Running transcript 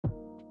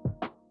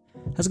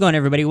How's it going,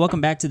 everybody? Welcome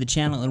back to the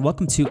channel and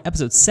welcome to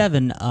episode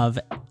 7 of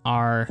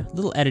our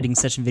little editing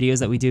session videos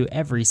that we do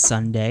every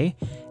Sunday.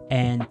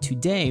 And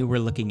today we're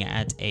looking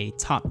at a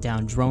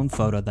top-down drone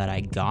photo that I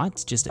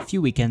got just a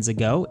few weekends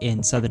ago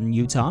in southern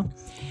Utah.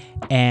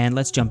 And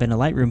let's jump into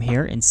Lightroom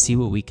here and see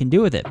what we can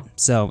do with it.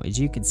 So as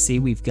you can see,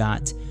 we've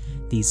got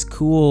these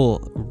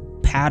cool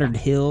patterned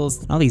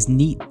hills, all these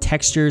neat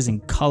textures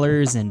and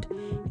colors, and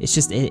it's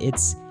just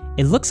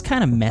it looks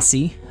kind of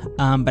messy,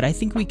 but I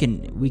think we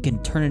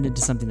can turn it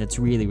into something that's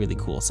really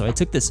cool. So I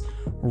took this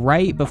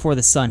right before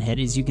the sun hit.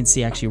 As you can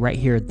see, actually right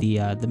here at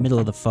the middle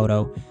of the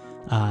photo,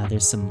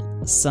 there's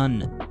some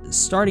sun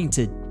starting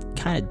to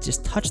kind of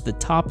just touch the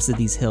tops of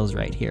these hills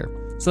right here.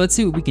 So let's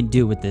see what we can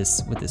do with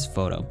this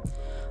photo.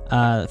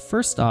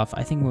 First off,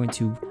 I think I'm going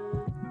to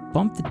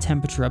bump the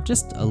temperature up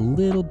just a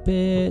little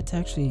bit.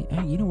 Actually,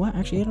 you know what?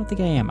 Actually, I don't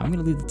think I am. I'm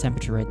going to leave the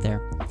temperature right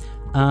there.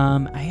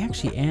 I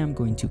actually am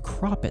going to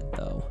crop it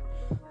though.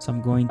 So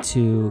I'm going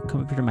to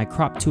come up here to my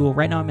crop tool.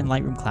 Right now I'm in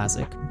Lightroom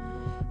Classic.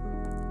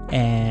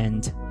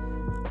 And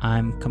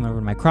I'm coming over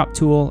to my crop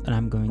tool and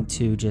I'm going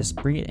to just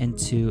bring it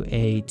into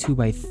a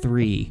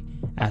 2:3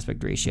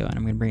 aspect ratio, and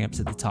I'm going to bring it up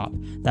to the top.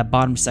 That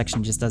bottom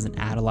section just doesn't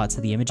add a lot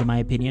to the image in my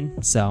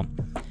opinion. So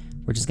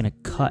we're just going to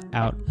cut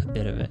out a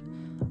bit of it.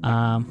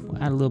 We'll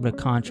add a little bit of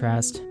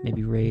contrast,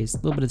 maybe raise a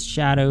little bit of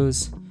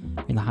shadows,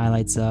 bring the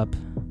highlights up,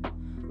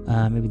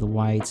 maybe the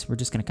whites. We're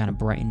just going to kind of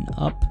brighten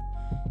up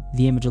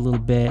the image a little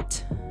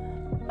bit.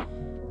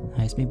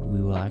 Nice. Maybe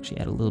we will actually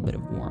add a little bit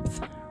of warmth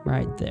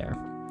right there.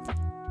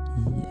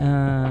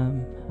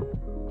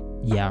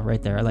 Yeah,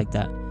 right there. I like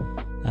that.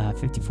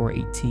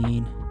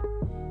 54:18,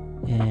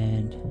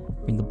 and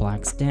bring the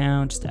blacks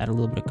down just to add a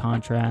little bit of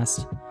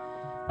contrast.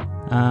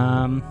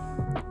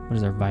 What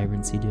does our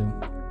vibrancy do?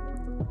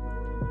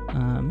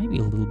 Maybe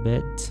a little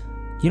bit.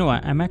 You know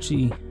what? Let's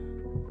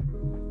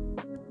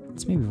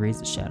maybe raise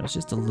the shadows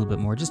just a little bit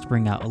more, just to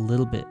bring out a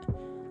little bit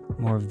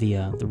more of the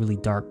really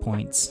dark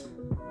points.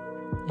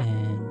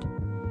 And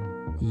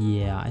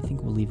yeah, I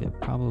think we'll leave it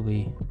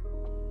probably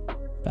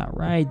about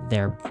right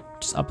there.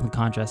 Just up the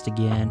contrast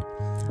again.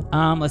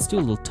 Let's do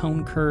a little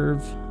tone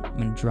curve. I'm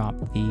gonna drop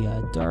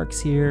the darks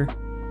here,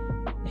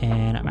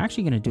 and I'm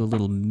actually gonna do a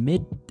little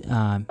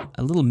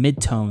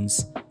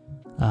mid-tones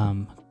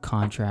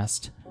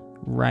contrast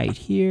right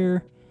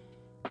here.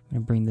 I'm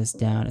gonna bring this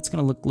down. It's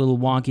gonna look a little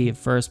wonky at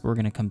first, but we're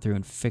gonna come through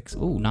and fix.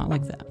 Oh, not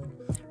like that.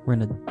 We're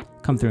gonna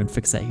come through and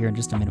fix that here in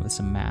just a minute with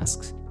some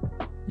masks,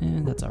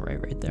 and that's all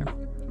right there.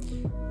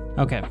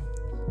 Okay.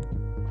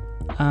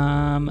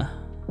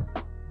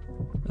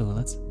 Oh,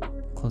 let's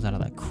close out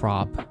of that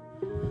crop.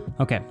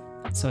 Okay.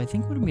 So I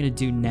think what I'm gonna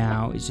do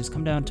now is just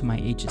come down to my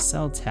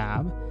HSL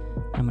tab.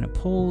 I'm gonna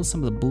pull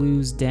some of the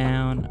blues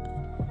down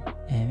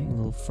and maybe a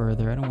little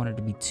further. I don't want it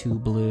to be too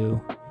blue.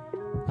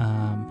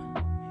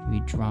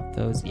 Maybe drop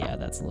those. Yeah,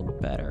 that's a little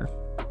better.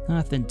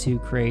 Nothing too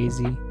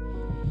crazy.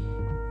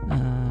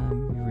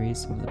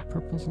 Raise some of the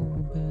purples a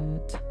little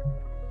bit.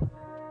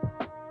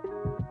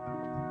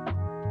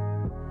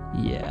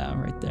 Yeah,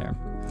 right there.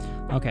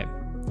 Okay.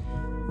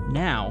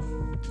 Now,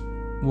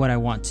 what I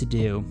want to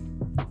do,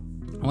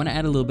 I want to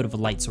add a little bit of a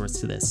light source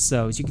to this.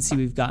 So as you can see,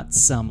 we've got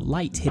some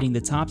light hitting the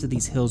tops of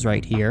these hills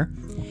right here,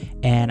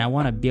 and I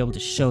want to be able to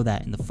show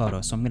that in the photo.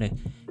 So I'm going to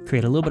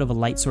create a little bit of a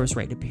light source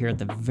right up here at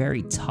the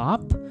very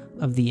top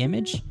of the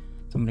image.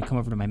 So I'm going to come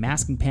over to my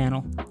masking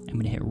panel. I'm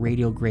going to hit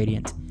radial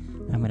gradient.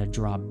 I'm going to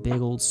draw a big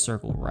old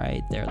circle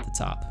right there at the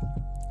top.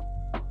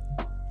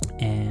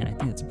 And I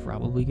think that's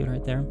probably good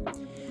right there.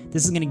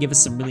 This is going to give us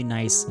some really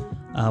nice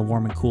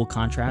warm and cool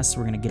contrast. So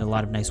we're going to get a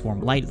lot of nice warm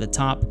light at the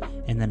top,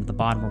 and then at the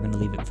bottom we're going to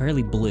leave it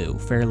fairly blue,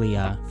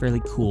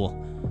 fairly cool.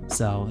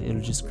 So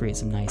it'll just create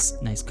some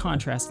nice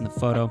contrast in the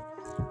photo.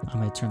 I'm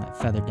going to turn that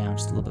feather down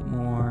just a little bit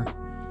more,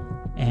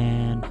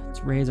 and let's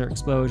raise our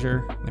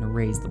exposure. I'm going to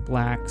raise the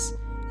blacks,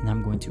 and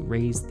I'm going to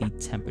raise the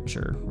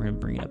temperature. We're going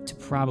to bring it up to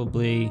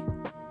probably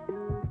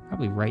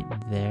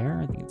right there.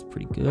 I think it's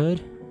pretty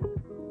good.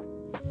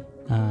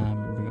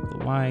 Bring up the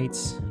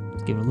whites.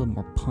 Let's give it a little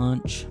more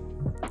punch.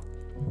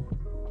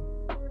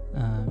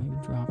 Maybe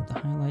drop the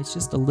highlights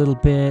just a little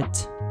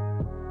bit.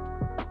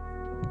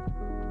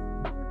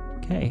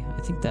 Okay,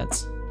 I think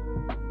that's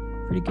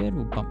pretty good.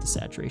 We'll bump the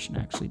saturation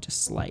actually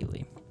just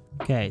slightly.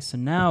 Okay, so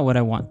now what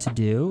I want to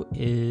do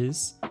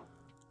is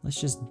let's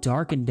just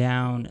darken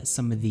down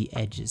some of the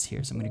edges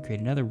here. So I'm going to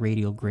create another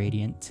radial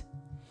gradient,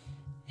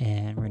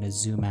 and we're going to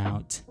zoom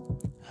out,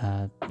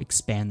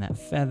 expand that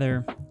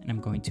feather, and I'm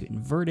going to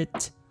invert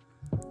it.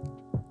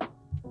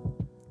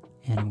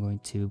 And I'm going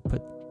to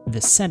put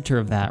the center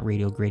of that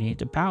radial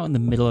gradient about in the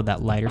middle of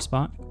that lighter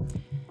spot. And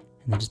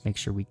then just make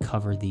sure we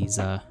cover these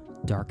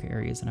dark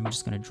areas. And I'm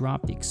just going to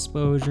drop the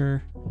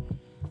exposure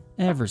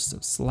ever so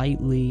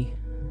slightly.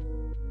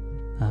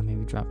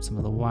 Maybe drop some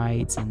of the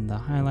whites and the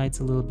highlights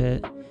a little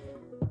bit.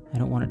 I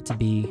don't want it to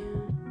be...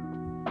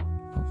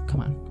 Oh,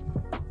 come on.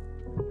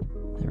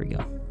 There we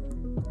go.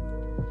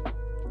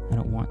 I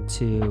don't want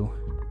to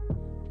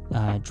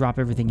drop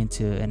everything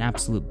into an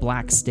absolute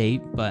black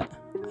state, but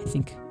I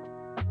think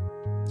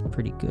it's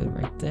pretty good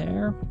right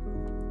there.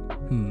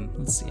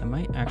 Let's see. I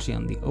might actually,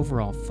 on the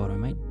overall photo, I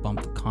might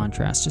bump the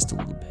contrast just a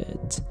little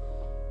bit.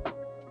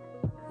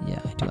 Yeah,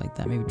 I do like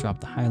that. Maybe drop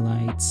the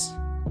highlights.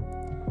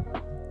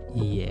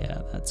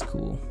 Yeah, that's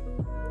cool.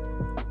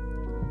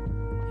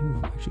 Maybe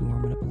we'll actually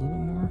warm it up a little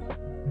bit more.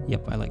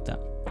 Yep, I like that.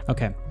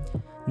 Okay.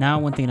 Now,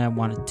 one thing I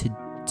wanted to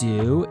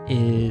do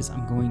is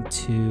I'm going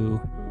to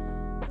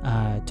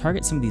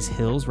target some of these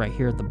hills right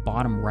here at the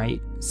bottom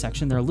right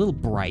section. They're a little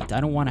bright. I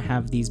don't want to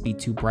have these be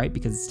too bright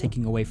because it's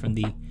taking away from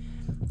the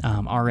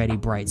already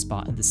bright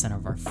spot in the center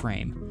of our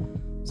frame.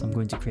 So I'm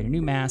going to create a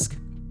new mask,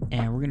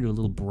 and we're going to do a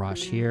little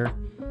brush here.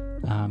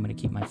 I'm going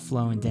to keep my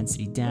flow and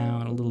density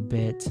down a little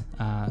bit,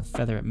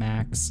 feather at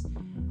max,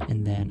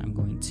 and then I'm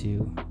going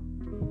to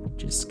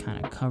just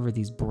kind of cover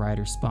these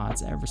brighter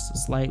spots ever so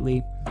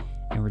slightly,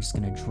 and we're just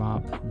going to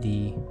drop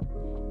the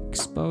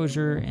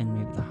exposure and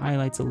maybe the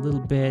highlights a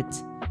little bit.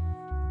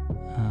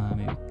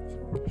 Maybe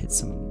hit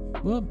some,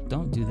 whoop,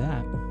 don't do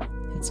that.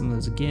 Hit some of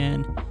those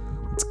again.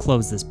 Let's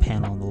close this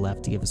panel on the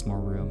left to give us more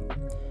room.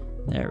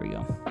 There we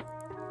go.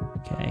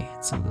 Okay,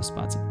 hit some of those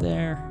spots up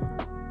there.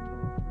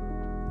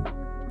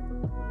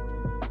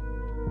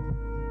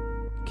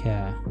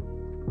 Okay,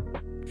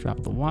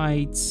 drop the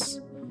whites.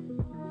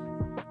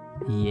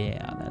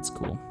 Yeah, that's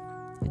cool.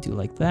 I do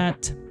like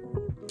that.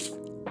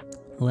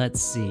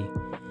 Let's see.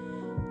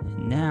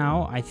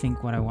 Now, I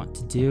think what I want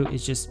to do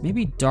is just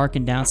maybe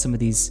darken down some of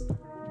these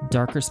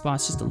darker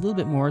spots just a little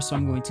bit more. So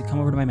I'm going to come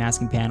over to my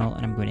masking panel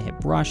and I'm going to hit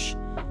brush.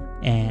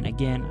 And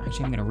again,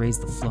 actually, I'm going to raise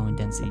the flow and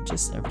density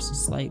just ever so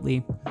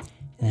slightly. And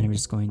then I'm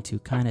just going to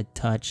kind of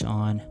touch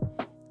on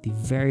the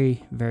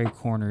very, very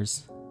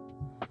corners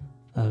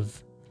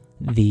of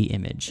the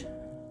image.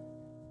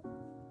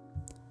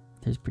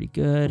 There's pretty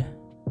good.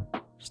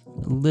 Just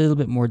a little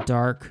bit more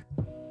dark.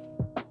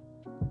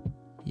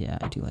 Yeah,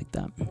 I do like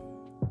that.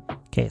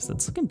 Okay, so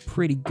it's looking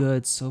pretty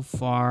good so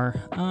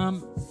far. I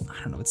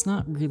don't know, it's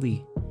not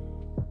really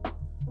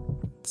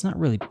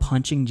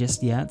punching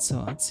just yet.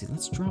 So let's see,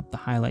 let's drop the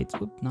highlights.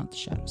 Whoop, not the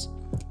shadows.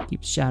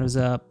 Keep the shadows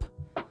up.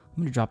 I'm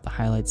gonna drop the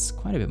highlights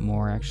quite a bit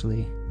more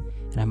actually.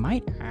 And I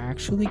might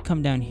actually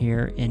come down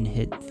here and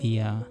hit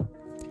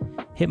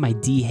my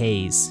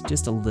dehaze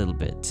just a little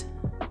bit.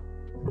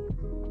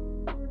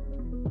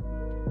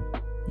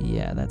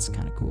 Yeah, that's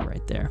kind of cool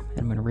right there. And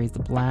I'm gonna raise the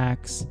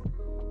blacks.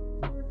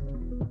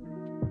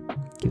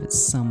 Give it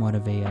somewhat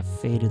of a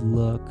faded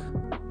look.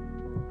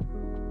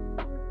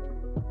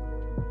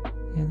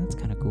 Yeah, that's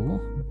kind of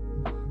cool.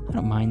 I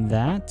don't mind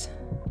that.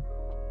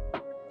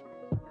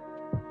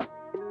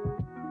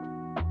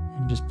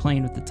 I'm just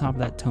playing with the top of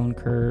that tone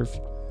curve.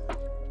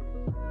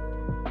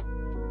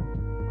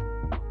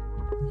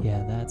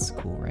 Yeah, that's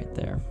cool right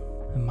there.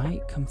 I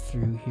might come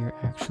through here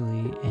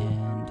actually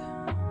and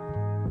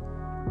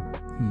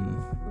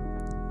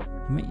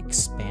I might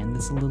expand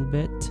this a little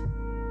bit.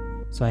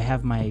 So I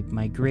have my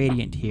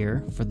gradient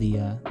here for the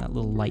that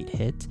little light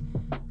hit.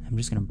 I'm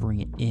just gonna bring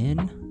it in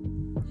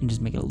and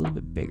just make it a little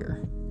bit bigger.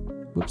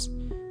 Whoops.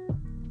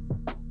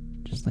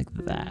 Just like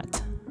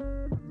that.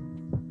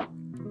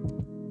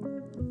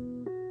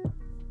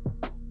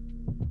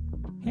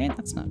 Okay,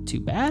 that's not too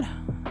bad.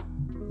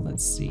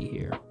 Let's see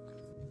here.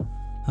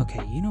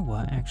 Okay, you know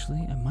what?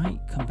 Actually, I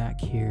might come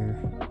back here.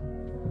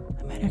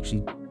 I might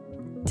actually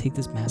take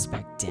this mask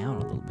back down a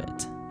little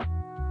bit.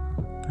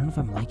 I don't know if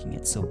I'm liking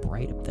it so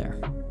bright up there.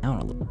 Down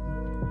a little.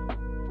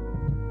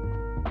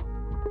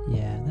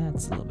 Yeah,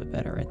 that's a little bit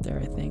better right there,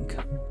 I think.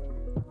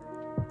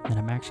 And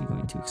I'm actually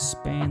going to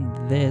expand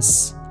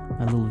this,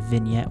 my little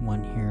vignette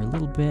one here a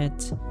little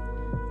bit.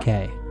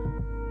 Okay.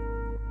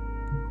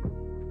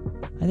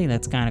 I think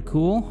that's kind of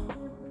cool.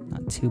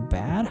 Not too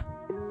bad.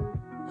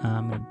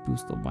 I'm going to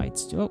boost the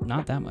whites. Oh,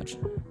 not that much.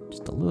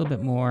 Just a little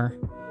bit more.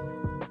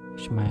 Make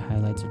sure my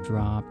highlights are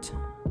dropped.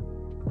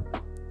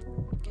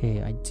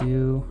 Okay, I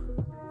do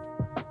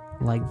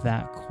like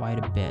that quite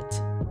a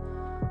bit.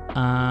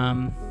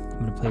 I'm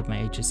going to play with my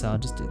HSL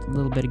just a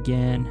little bit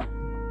again.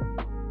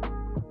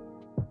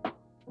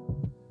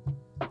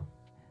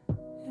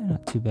 Yeah,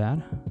 not too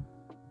bad.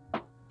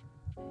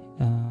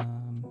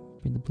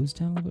 Bring the blues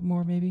down a little bit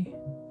more, maybe.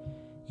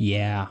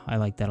 Yeah, I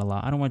like that a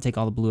lot. I don't want to take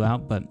all the blue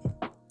out, but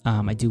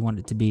I do want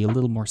it to be a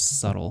little more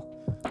subtle.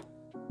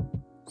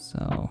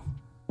 So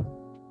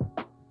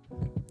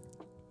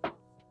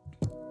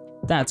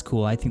that's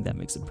cool. I think that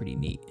makes a pretty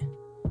neat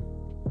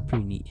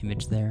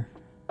image there.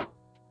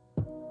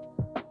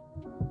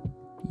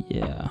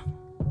 Yeah.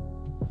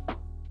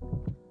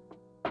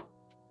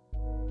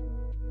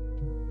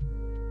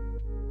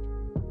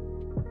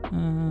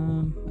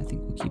 I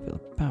think we'll keep it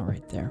about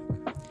right there.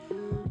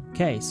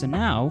 Okay, so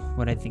now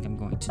what I think I'm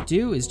going to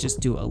do is just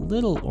do a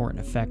little Orton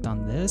effect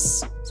on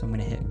this. So I'm going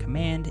to hit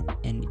Command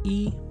and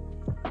E,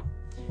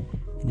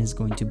 and it's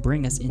going to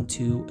bring us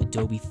into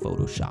Adobe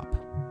Photoshop.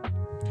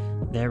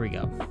 There we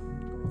go.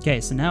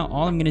 Okay, so now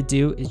all I'm going to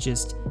do is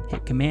just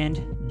hit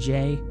Command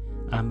J.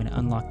 I'm going to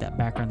unlock that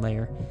background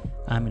layer.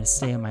 I'm going to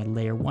stay on my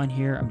layer 1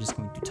 here. I'm just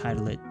going to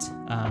title it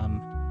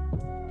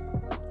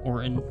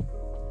Orton,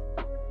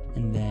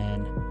 and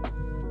then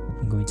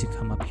I'm going to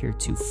come up here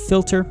to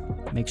Filter.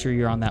 make sure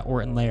you're on that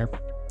Orton layer.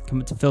 Come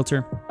up to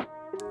filter,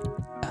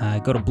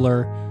 go to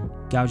blur,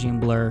 Gaussian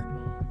blur,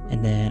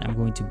 and then I'm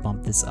going to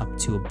bump this up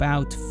to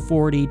about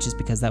 40 just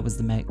because that was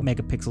the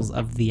megapixels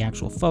of the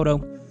actual photo,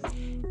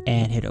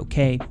 and hit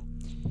OK.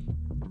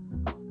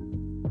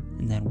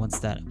 And then once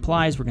that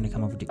applies, we're going to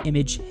come over to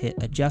image, hit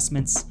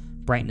adjustments,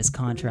 brightness,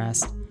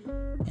 contrast,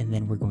 and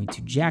then we're going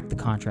to jack the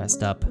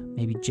contrast up,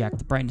 maybe jack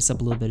the brightness up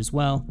a little bit as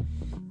well.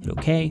 Hit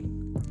OK.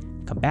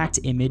 Come back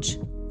to image,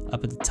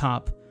 up at the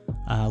top,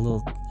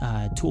 little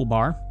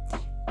toolbar,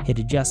 hit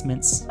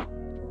adjustments,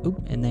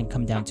 and then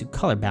come down to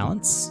color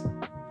balance.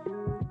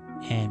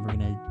 And we're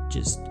gonna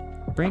just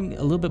bring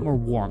a little bit more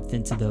warmth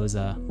into those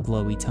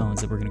glowy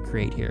tones that we're gonna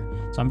create here.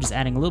 So I'm just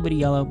adding a little bit of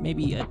yellow,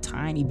 maybe a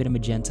tiny bit of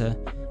magenta,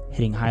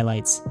 hitting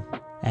highlights,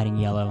 adding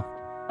yellow.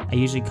 I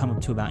usually come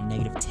up to about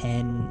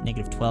 -10,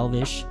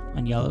 -12-ish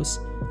on yellows.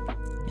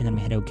 And then I'm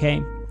gonna hit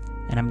OK.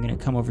 And I'm gonna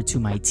come over to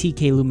my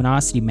TK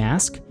luminosity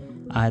mask.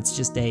 It's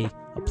just a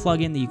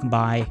plugin that you can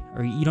buy,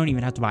 or you don't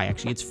even have to buy,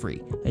 actually, it's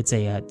free. It's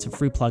a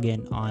free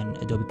plugin on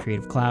Adobe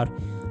Creative Cloud.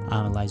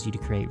 Allows you to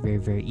create very,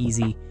 very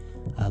easy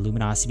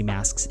luminosity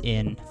masks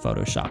in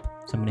Photoshop.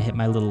 So I'm going to hit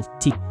my little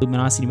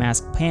luminosity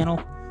mask panel,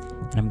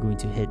 and I'm going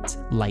to hit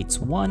lights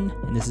 1,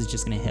 and this is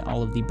just going to hit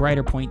all of the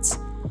brighter points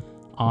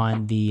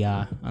on the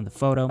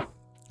photo.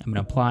 I'm going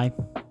to apply,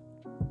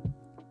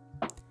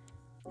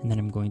 and then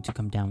I'm going to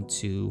come down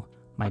to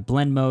my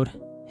blend mode,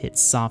 hit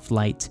soft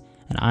light,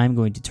 and I'm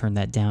going to turn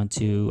that down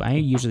to, I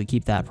usually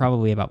keep that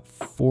probably about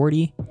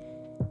 40.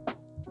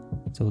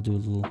 So we'll do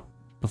a little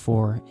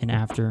before and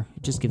after.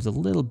 It just gives a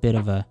little bit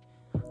of a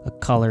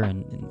color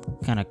and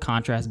kind of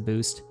contrast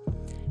boost.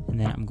 And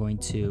then I'm going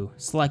to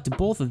select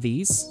both of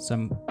these. So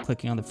I'm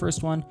clicking on the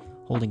first one,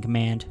 holding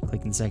Command,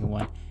 clicking the second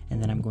one,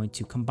 and then I'm going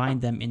to combine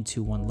them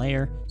into one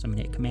layer. So I'm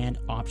gonna hit Command,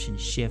 Option,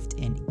 Shift,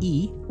 and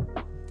E.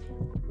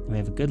 And we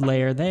have a good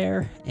layer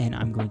there, and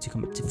I'm going to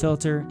come up to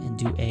Filter and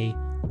do a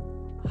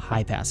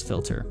high pass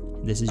filter.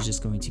 This is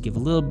just going to give a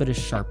little bit of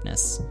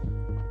sharpness.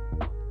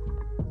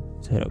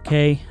 So hit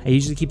OK. I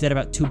usually keep that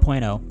about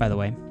 2.0, by the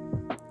way.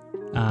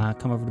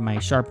 Come over to my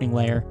sharpening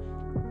layer,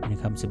 and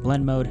it comes to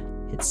blend mode,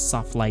 hit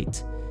soft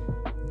light,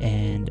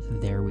 and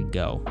there we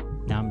go.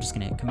 Now I'm just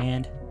gonna hit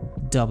Command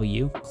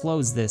W,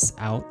 close this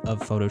out of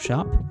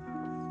Photoshop.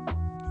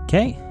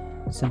 Okay,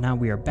 so now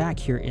we are back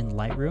here in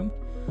Lightroom.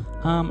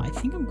 I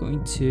think I'm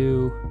going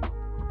to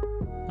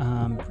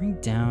bring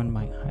down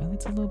my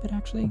highlights a little bit,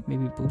 actually.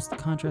 Maybe boost the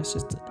contrast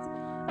just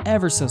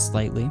ever so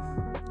slightly.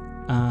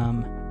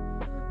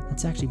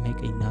 Let's actually make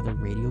another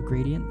radial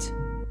gradient.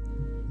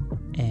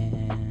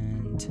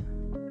 And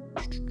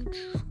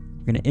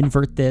we're gonna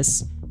invert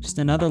this, just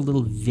another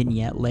little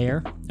vignette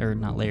layer, or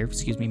not layer,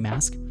 excuse me,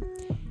 mask.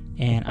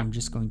 And I'm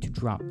just going to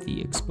drop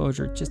the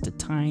exposure just a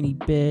tiny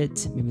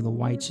bit, maybe the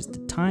whites just a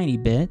tiny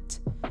bit.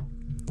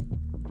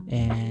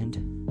 And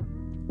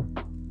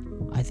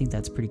I think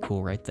that's pretty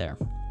cool right there.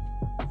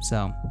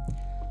 So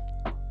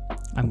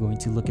I'm going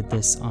to look at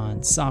this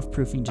on soft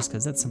proofing just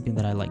because that's something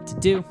that I like to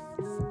do.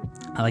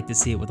 I like to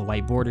see it with a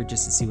white border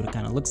just to see what it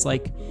kind of looks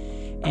like.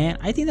 And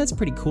I think that's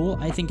pretty cool.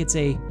 I think it's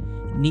a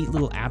neat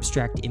little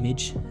abstract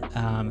image.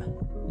 Oh,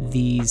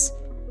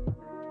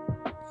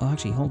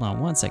 actually, hold on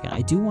one second.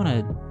 I do want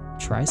to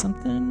try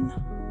something.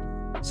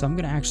 So I'm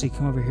going to actually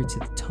come over here to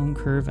the tone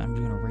curve. I'm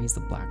going to raise the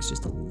blacks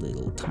just a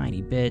little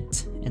tiny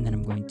bit. And then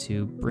I'm going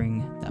to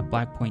bring that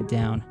black point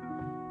down,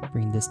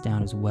 bring this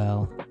down as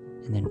well,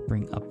 and then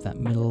bring up that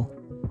middle.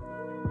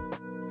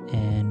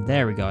 And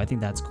there we go. I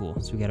think that's cool.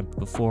 So we got a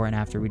before and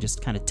after. We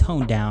just kind of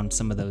toned down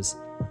some of those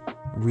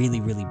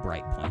really, really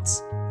bright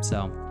points.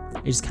 So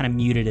I just kind of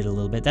muted it a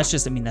little bit. That's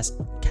just, I mean, that's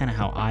kind of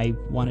how I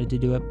wanted to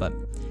do it, but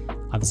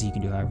obviously you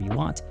can do however you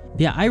want.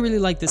 But yeah, I really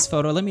like this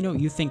photo. Let me know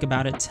what you think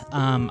about it.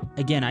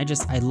 Again,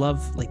 I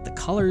love like the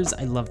colors.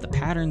 I love the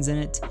patterns in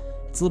it.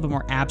 It's a little bit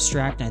more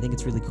abstract, and I think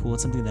it's really cool.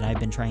 It's something that I've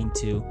been trying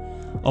to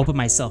open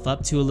myself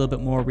up to a little bit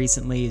more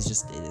recently, is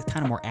just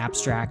kind of more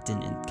abstract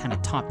and kind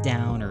of top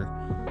down, or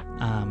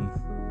I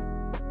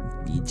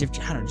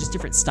don't know, just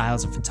different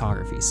styles of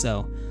photography.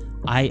 So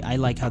I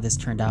like how this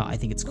turned out. I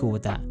think it's cool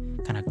with that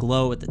kind of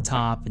glow at the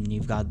top, and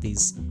you've got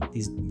these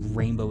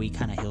rainbowy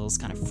kind of hills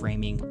kind of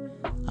framing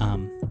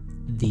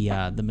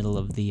the middle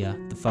of the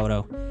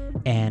photo.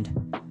 And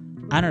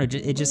I don't know,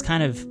 it just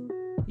kind of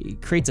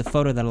creates a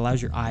photo that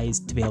allows your eyes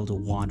to be able to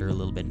wander a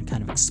little bit and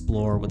kind of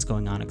explore what's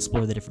going on,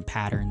 explore the different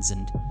patterns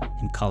and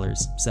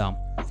colors. So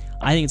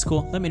I think it's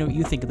cool. Let me know what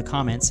you think in the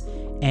comments,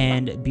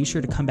 and be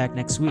sure to come back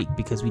next week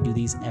because we do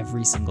these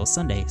every single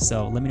Sunday.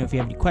 So let me know if you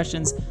have any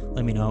questions.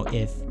 Let me know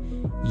if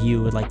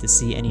you would like to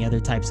see any other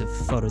types of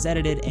photos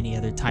edited, any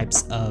other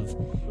types of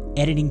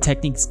editing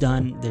techniques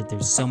done.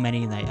 There's so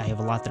many, and I have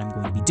a lot that I'm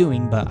going to be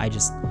doing, but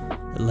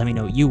let me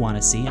know what you want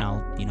to see, and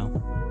I'll,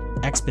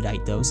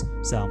 expedite those.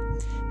 So,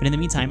 but in the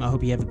meantime, I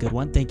hope you have a good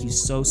one. Thank you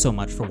so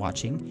much for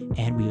watching,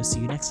 and we will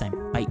see you next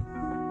time. Bye.